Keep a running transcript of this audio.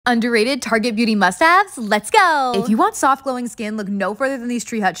Underrated Target beauty must-haves? Let's go! If you want soft glowing skin, look no further than these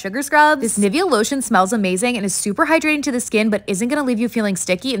Tree Hut Sugar Scrubs. This Nivea lotion smells amazing and is super hydrating to the skin, but isn't gonna leave you feeling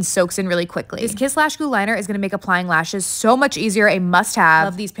sticky and soaks in really quickly. This Kiss Lash Glue Liner is gonna make applying lashes so much easier, a must-have.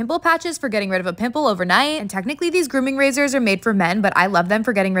 Love these pimple patches for getting rid of a pimple overnight. And technically these grooming razors are made for men, but I love them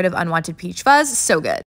for getting rid of unwanted peach fuzz. So good.